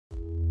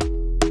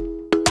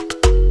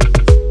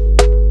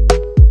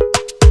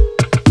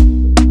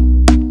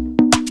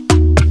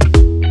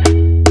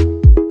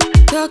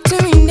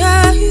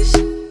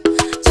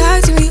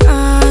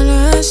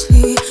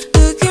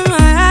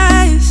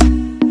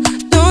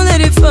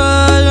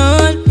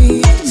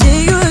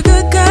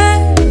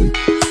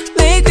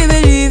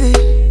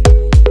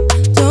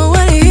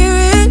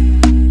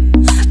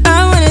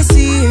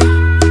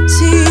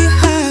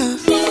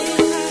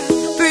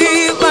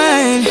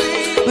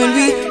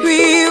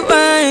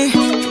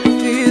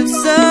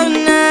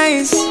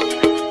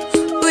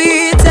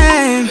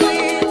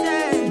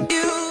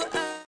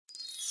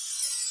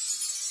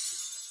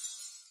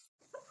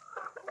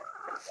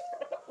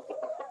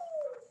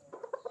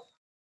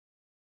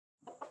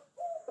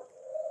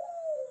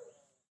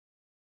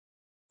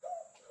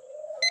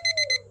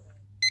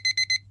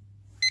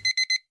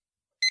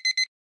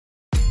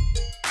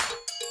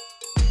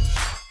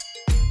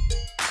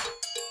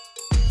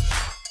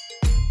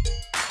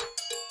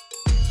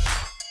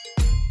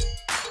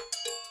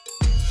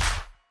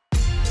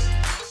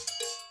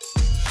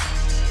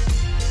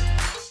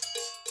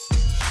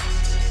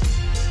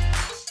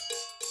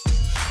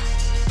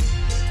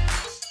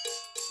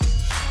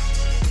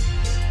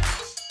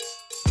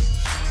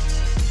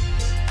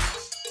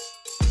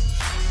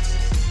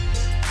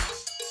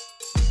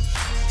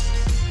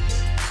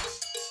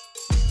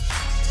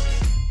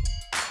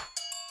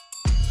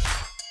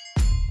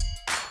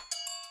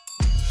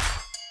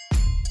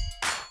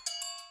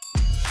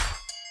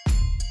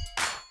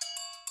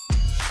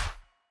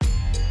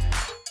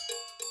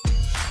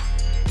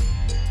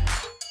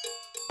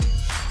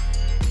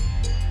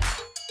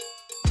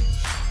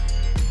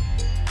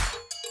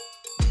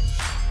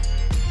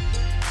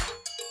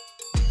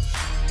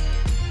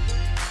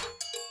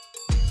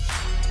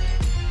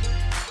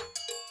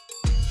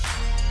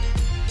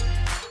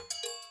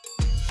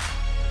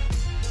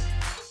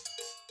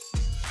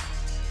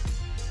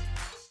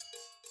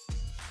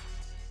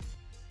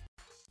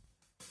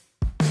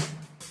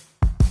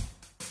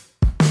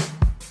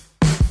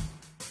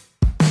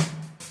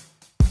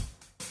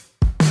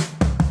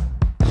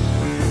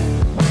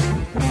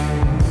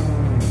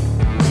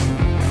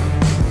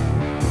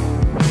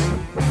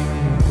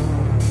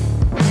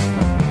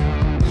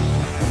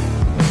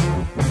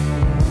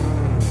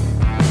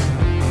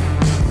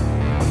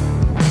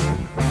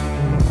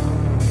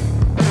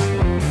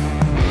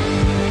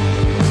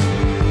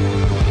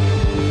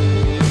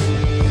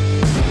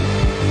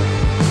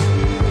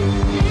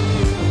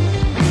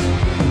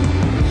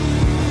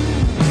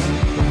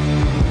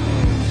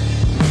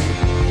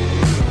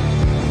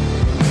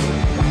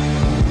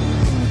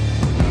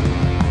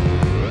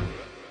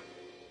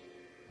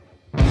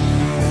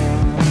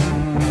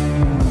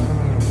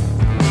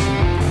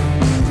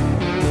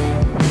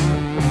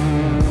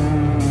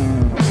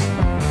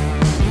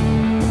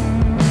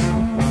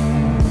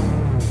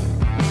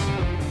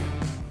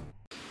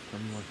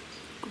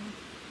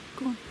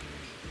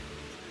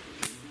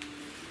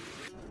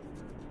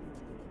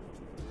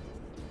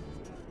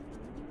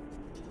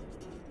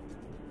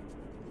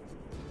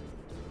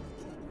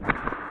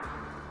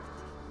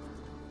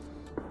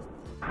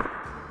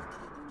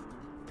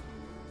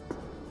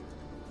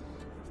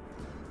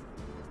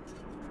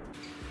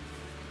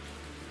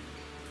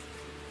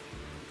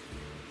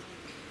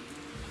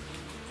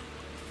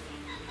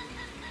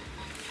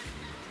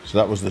So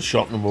that was the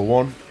shot number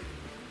 1.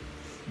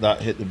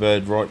 That hit the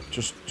bird right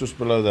just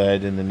below the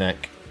head in the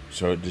neck.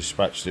 So it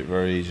dispatched it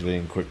very easily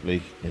and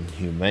quickly and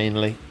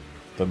humanely.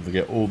 Don't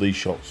forget, all these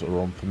shots are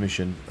on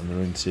permission and they're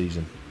in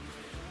season.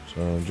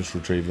 So I'm just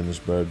retrieving this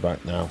bird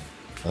back now,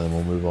 and then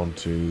we'll move on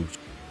to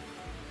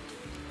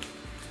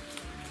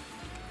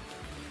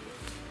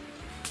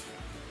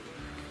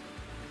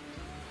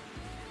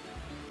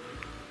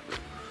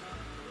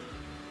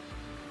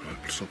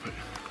stop it.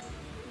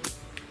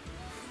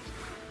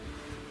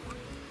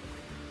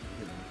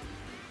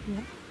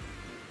 Yeah.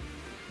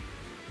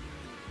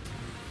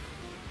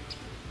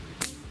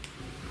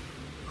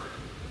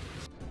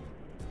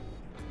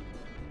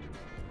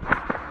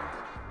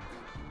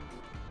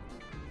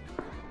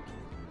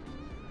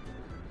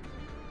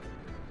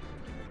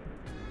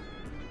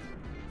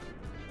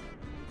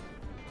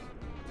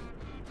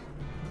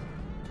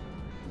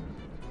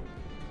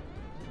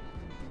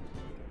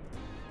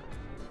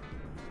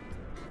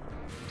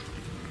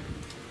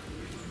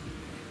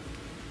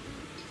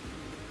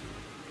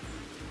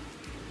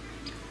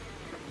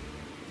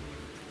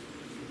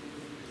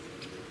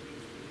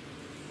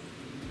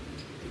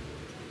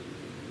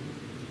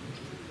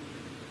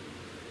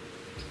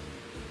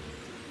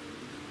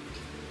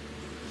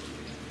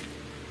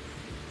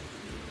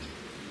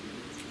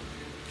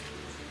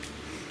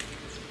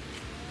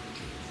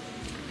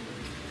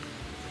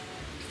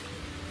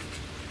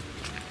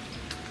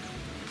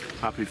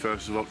 Happy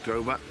 1st of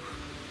October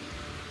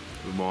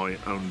with my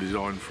own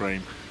design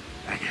frame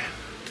again.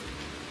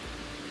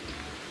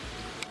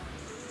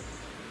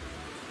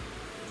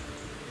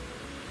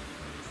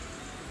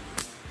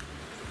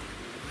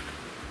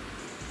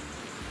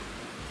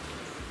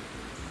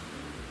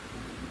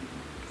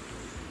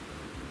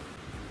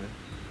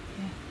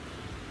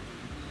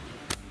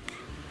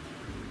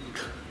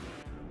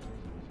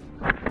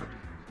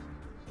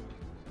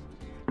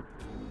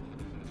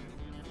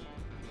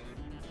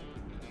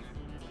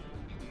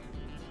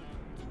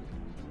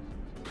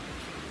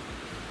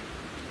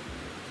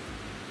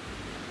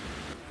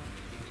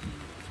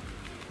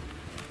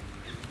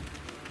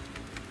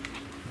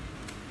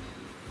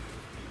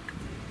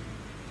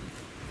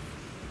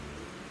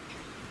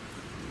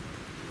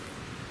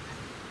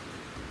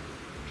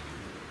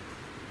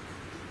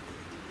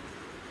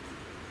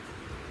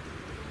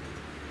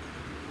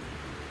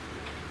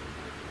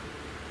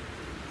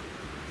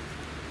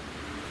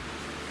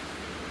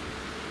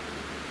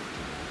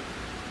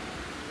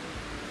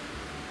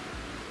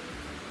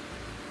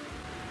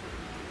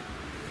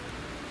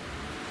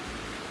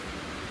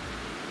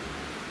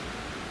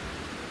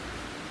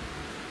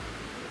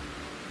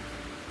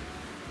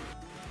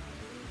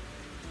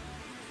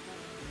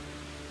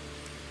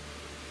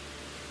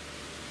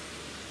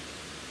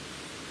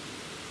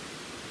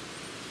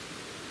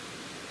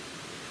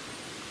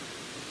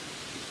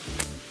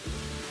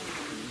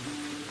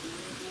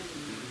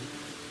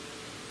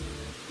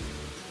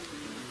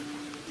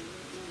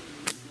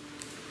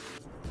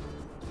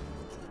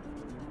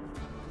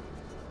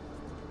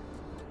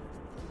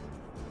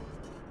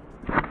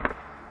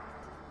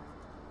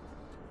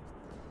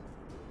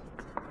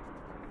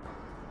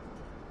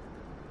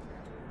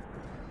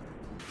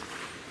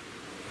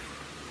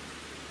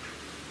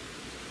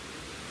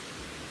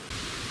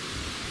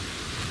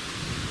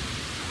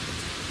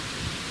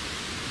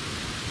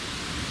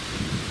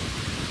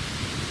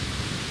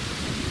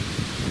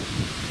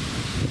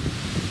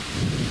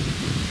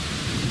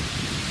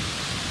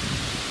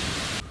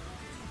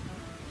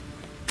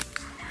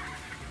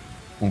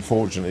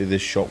 Unfortunately,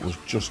 this shot was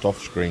just off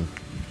screen.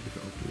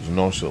 It was a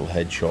nice little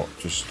headshot,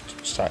 just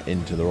sat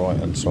into the right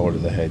hand side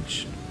of the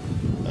hedge,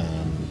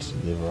 and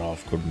the other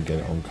half couldn't get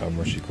it on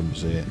camera, she couldn't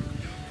see it.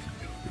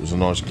 It was a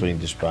nice clean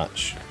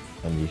dispatch,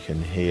 and you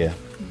can hear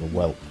the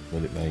whelp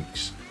that it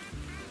makes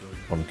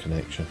on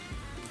connection.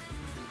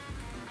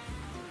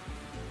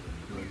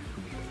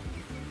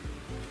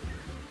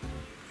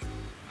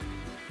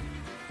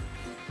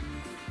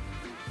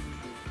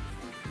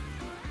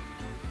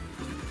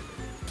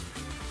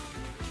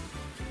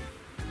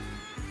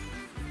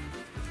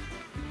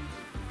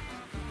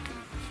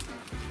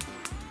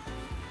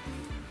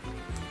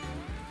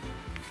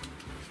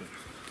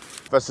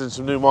 Invested in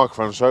some new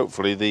microphones, so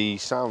hopefully the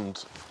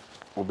sound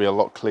will be a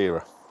lot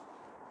clearer.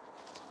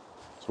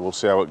 So we'll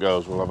see how it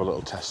goes, we'll have a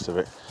little test of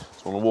it.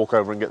 So I'm going to walk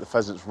over and get the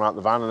pheasants from out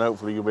the van, and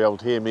hopefully you'll be able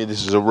to hear me.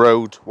 This is a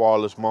Rode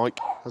wireless mic.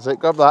 That's it,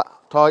 grab that,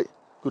 tight.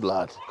 Good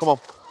lad, come on.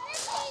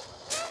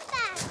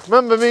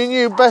 Remember me and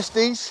you,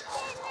 besties?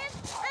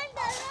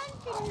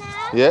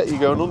 Yeah, you're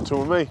going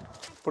hunting with me.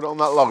 Put it on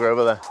that log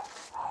over there.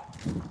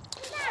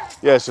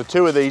 Yeah, so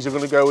 2 of these are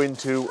going to go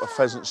into a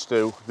pheasant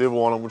stew. The other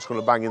one I'm just going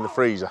to bang in the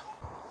freezer.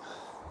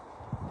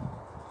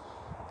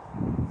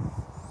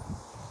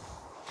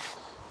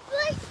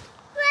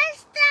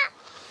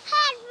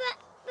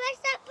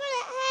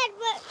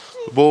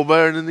 Ball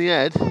bearing in the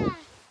head? Yeah.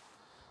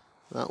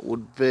 That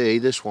would be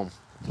this one.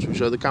 Should we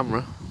show the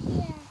camera?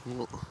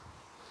 Yeah.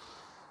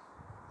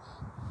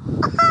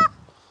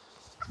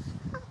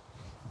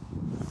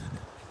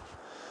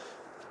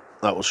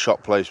 That was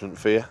shot placement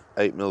for you,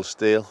 8mm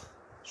steel,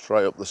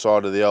 straight up the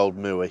side of the old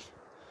Mooey.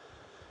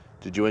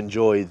 Did you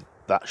enjoy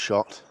that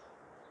shot?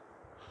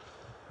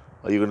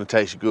 Are you going to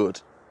taste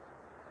good?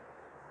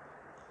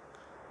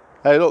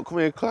 Hey look, come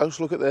here close,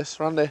 look at this,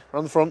 Randy,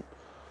 round the front.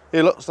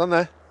 Here look, stand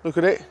there, look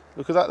at it,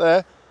 look at that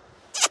there.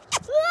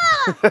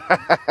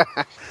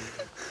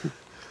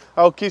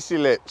 Oh, kiss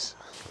your lips.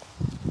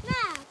 No.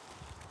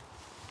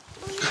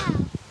 Oh, no.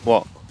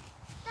 What?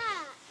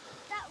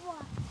 That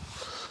one.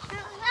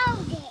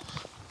 Hold it.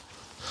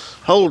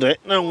 Hold it?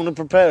 No, I'm going to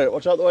prepare it.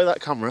 Watch out the way of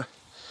that camera.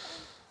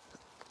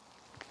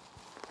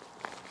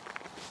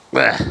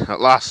 There, at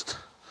last.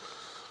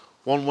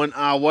 One went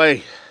our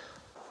way.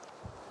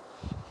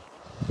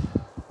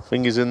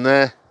 Fingers in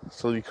there,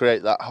 so you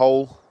create that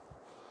hole.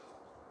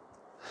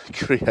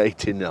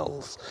 Creating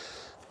holes.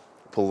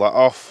 Pull that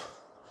off.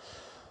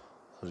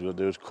 What you're going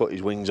to do is cut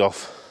his wings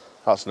off.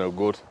 That's no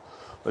good.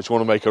 I just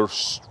want to make a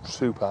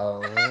soup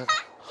out of it.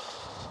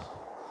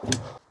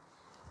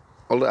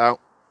 Hold it out.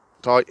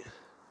 Tight.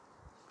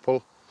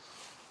 Pull.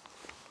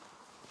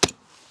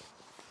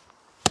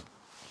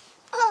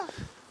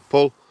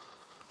 Pull.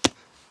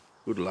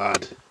 Good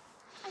lad.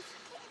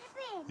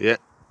 Yeah.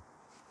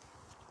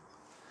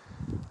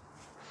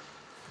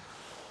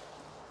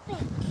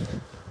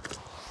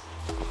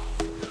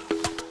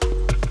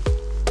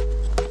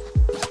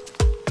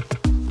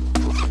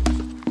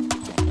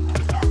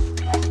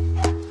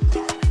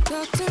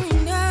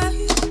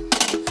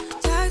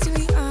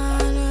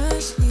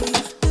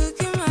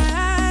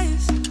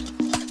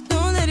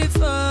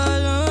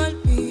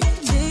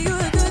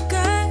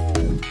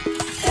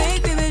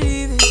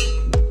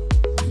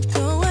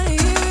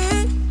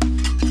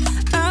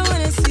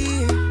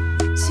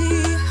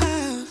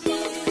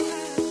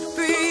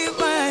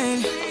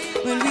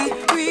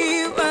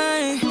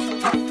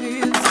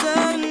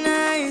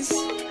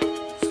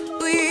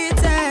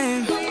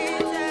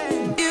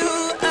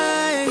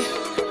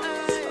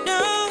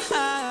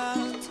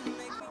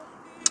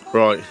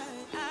 Right,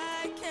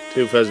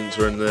 2 pheasants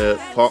are in the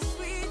pot.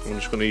 I'm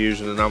just going to use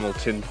an enamel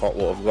tin pot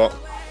what I've got.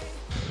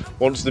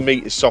 Once the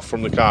meat is soft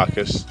from the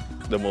carcass,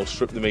 then we'll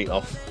strip the meat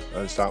off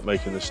and start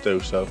making the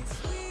stew. So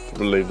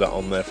we'll leave that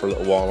on there for a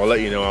little while. I'll let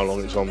you know how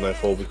long it's on there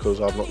for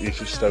because I've not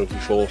used this stove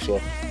before, so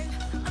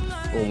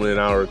normally an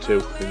hour or 2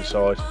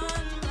 inside.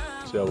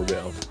 See how we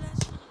get on.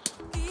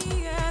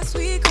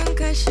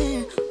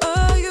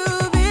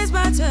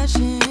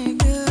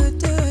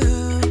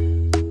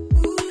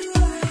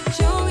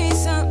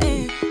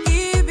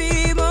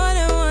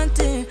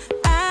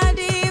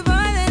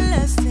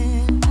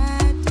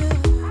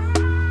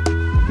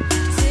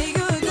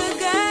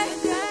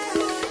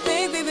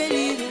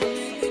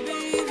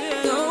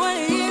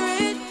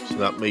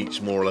 That meat's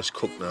more or less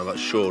cooked now. That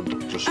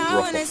should just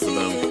drop off the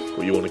bone,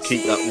 but you want to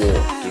keep that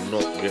warm. Do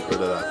not get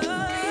rid of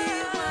that.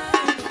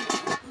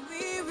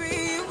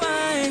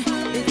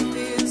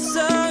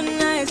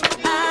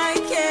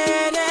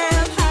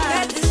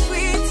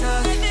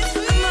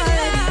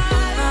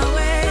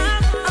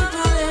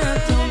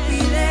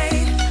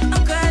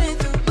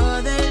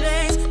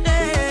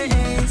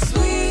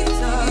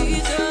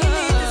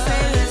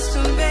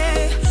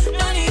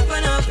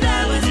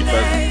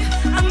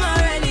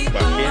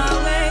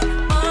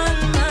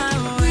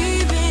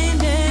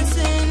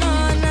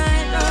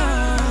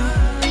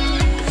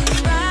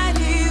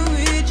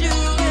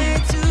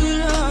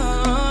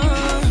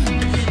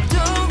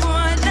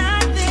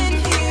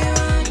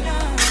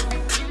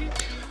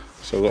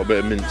 So I've got a bit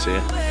of mince here.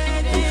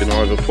 You can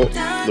either put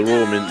the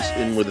raw mince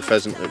in with the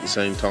pheasant at the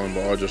same time,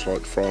 but I just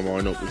like to fry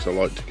mine up because I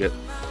like to get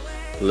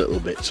little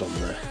bits on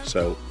there.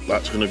 So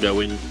that's going to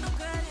go in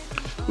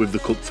with the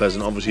cooked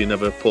pheasant. Obviously you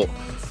never put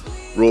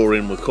raw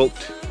in with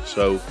cooked,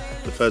 so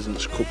the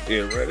pheasant's cooked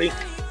here ready.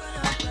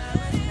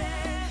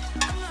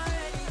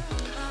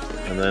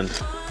 And then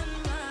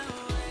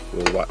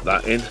we'll whack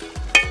that in.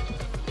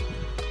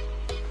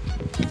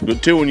 We've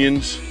got 2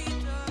 onions,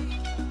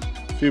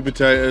 a few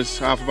potatoes,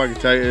 half a bag of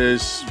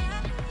potatoes,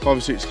 5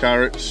 or 6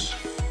 carrots,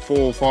 4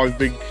 or 5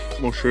 big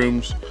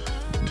mushrooms,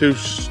 2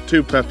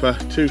 pepper,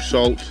 2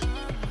 salt,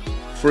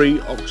 3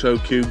 oxo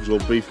cubes or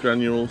beef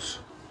granules,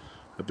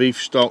 a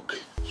beef stock,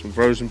 some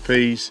frozen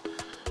peas,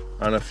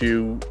 and a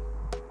few,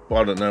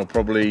 well, I don't know,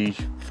 probably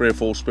 3 or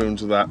 4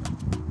 spoons of that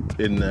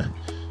in there.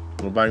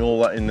 We'll bang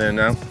all that in there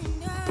now.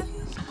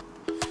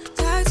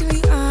 Bang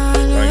it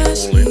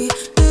all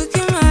in.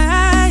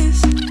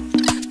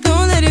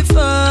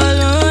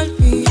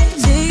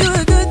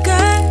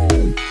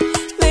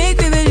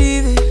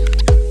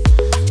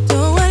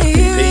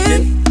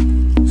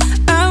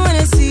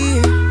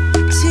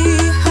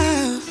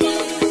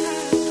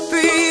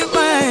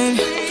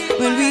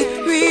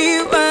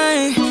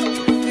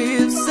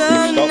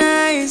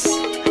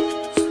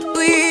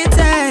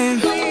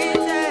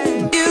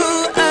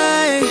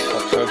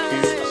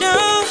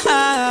 Know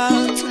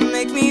how to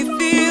make me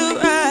feel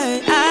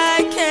right.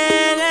 I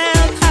can't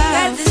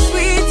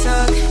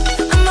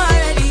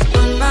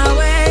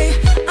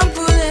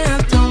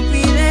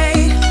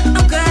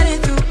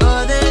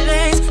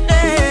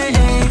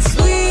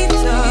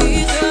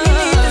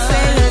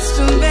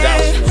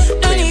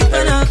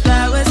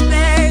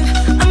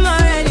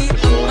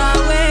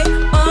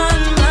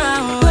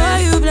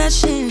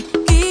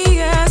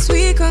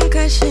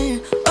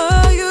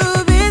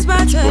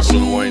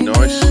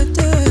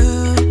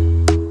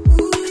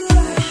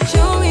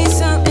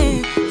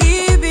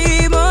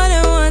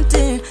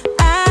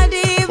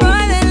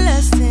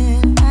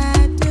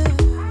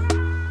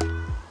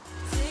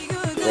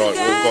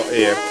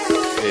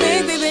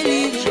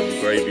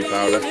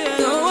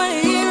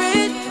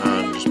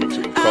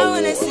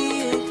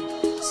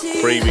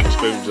 3 big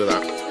spoons of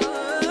that,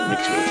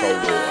 mix it with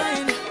cold water,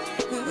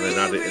 and then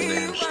add it in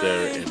there and stir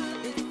it in.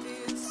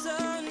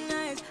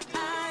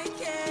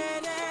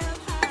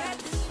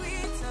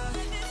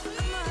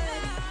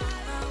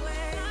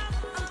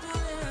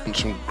 And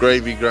some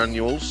gravy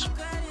granules,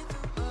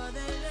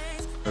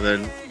 and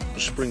then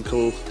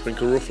sprinkle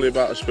roughly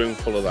about a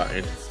spoonful of that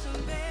in,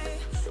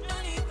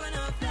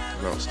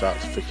 and that'll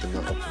start to thicken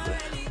that up a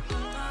bit.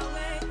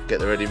 Get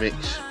the ready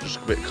mix, just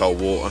a bit of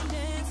cold water,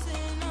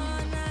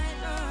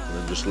 and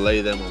then just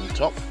lay them on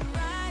top,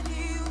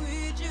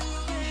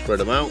 spread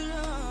them out.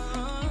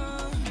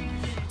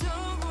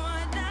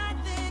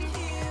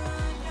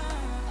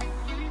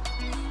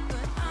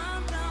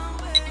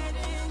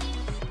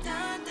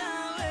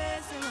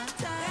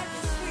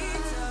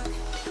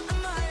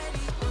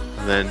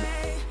 And then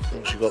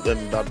once you've got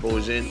them bad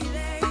boys in,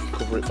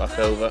 cover it back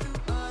over,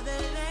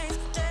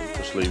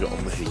 just leave it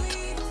on the heat.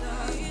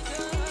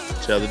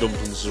 See how the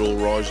dumplings are all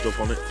rised up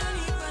on it?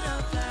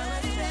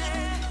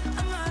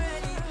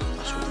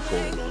 That's what we call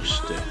a nice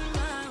stew.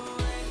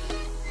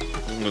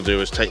 What I'm going to do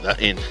is take that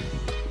in,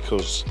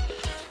 because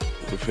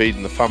we're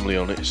feeding the family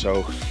on it,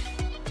 so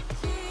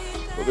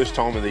at this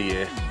time of the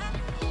year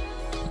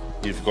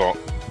you've got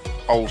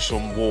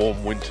wholesome,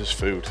 warm winter's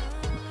food.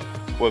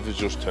 Weather's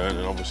just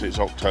turning, obviously it's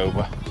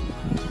October.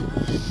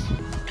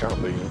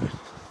 Can't beat it.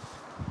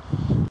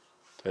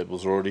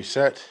 Table's already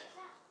set.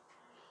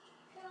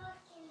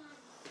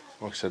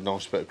 Like I said,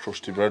 nice bit of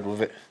crusty bread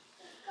with it.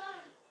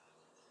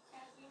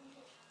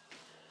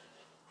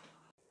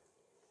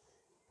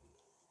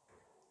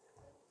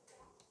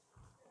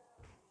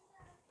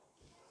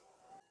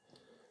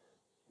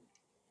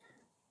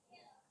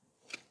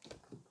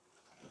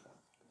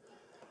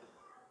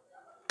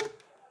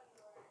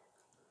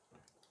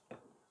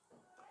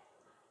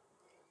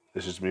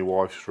 This is my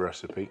wife's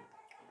recipe.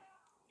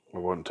 I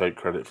won't take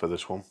credit for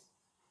this one.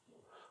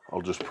 I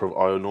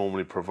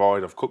normally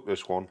provide, I've cooked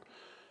this one,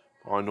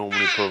 I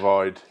normally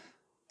provide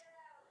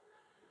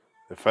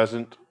the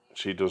pheasant,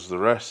 she does the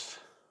rest.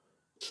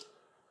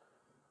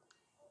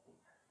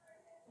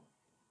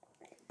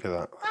 Look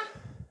at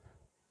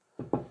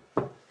that.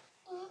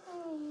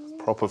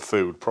 Proper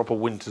food, proper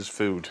winter's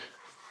food.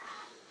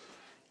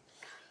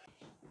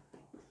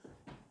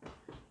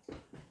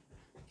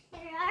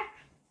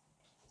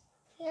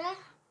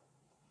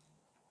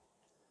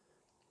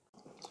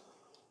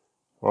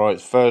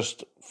 Right,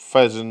 first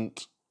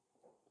pheasant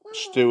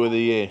stew of the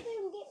year.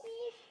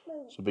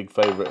 It's a big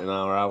favourite in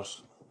our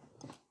house.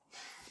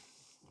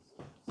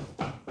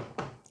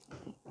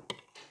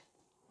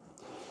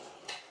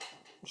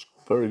 It's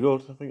very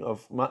good. I think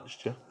I've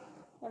matched you.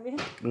 Have you?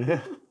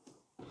 Yeah.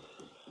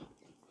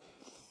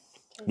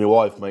 My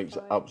wife makes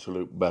the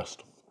absolute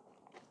best.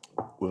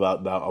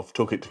 Without doubt. I've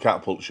took it to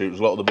catapult shoots.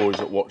 A lot of the boys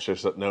that watch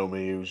this that know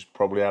me who's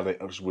probably had it,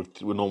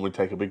 we normally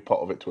take a big pot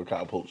of it to a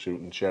catapult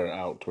shoot and share it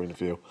out between a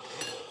few.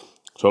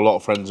 So a lot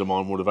of friends of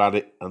mine would have had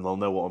it and they'll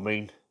know what I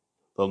mean.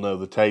 They'll know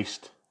the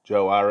taste.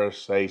 Joe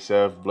Harris,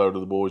 A-Serve, a load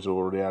of the boys have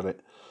already had it.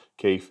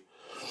 Keith.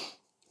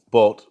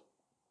 But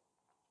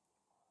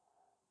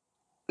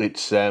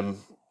it's, I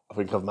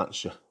think I've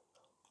matched you.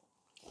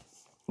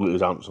 It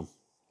was handsome.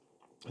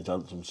 It's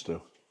handsome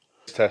stew.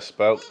 Test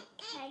spout.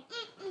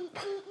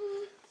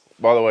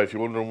 By the way, if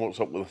you're wondering what's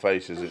up with the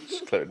faces,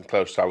 it's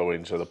close to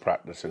Halloween, so they're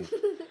practicing.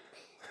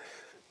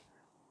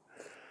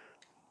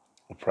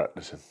 We're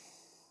practicing.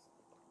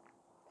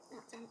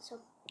 That's handsome.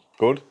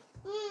 Good?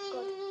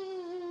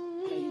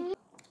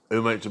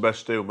 Who makes the best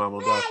stew, Mum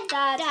or Dad?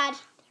 Dad.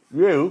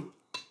 You?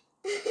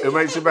 Who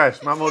makes the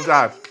best, Mum or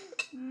Dad?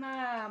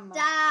 Mum.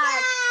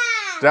 Dad.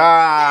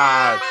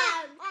 Dad!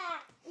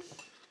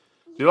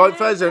 Do you like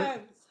pheasant?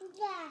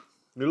 Yeah.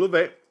 You love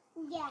it?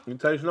 Yeah.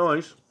 It tastes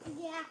nice.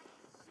 Yeah.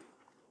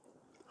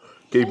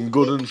 Keep them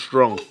good and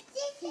strong. This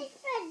is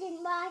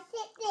pheasant, right?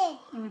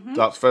 This.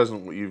 That's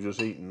pheasant, what you've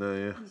just eaten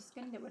there, yeah. You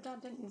skinned it with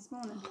Dad, didn't you, this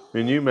morning?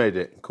 And you made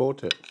it,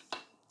 caught it.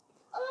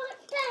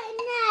 What's that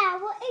now?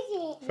 What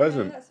is it?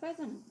 Pheasant. Yeah, that's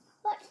pheasant.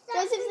 What's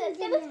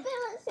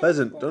that?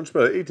 Pheasant, don't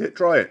spill it, eat it,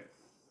 try it.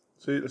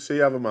 See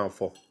you have a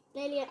mouthful.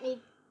 Nearly at me.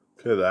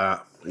 Look at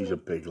that. He's a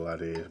big lad,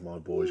 he is, my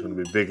boy. He's going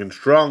to be big and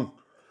strong.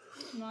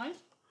 Nice.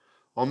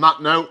 On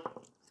that note,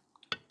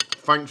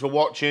 thanks for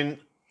watching.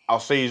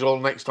 I'll see you all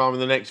next time in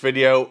the next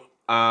video.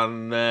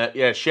 And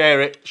yeah,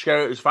 share it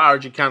as far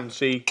as you can.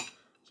 See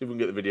if we can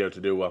get the video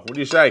to do well. What do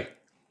you say?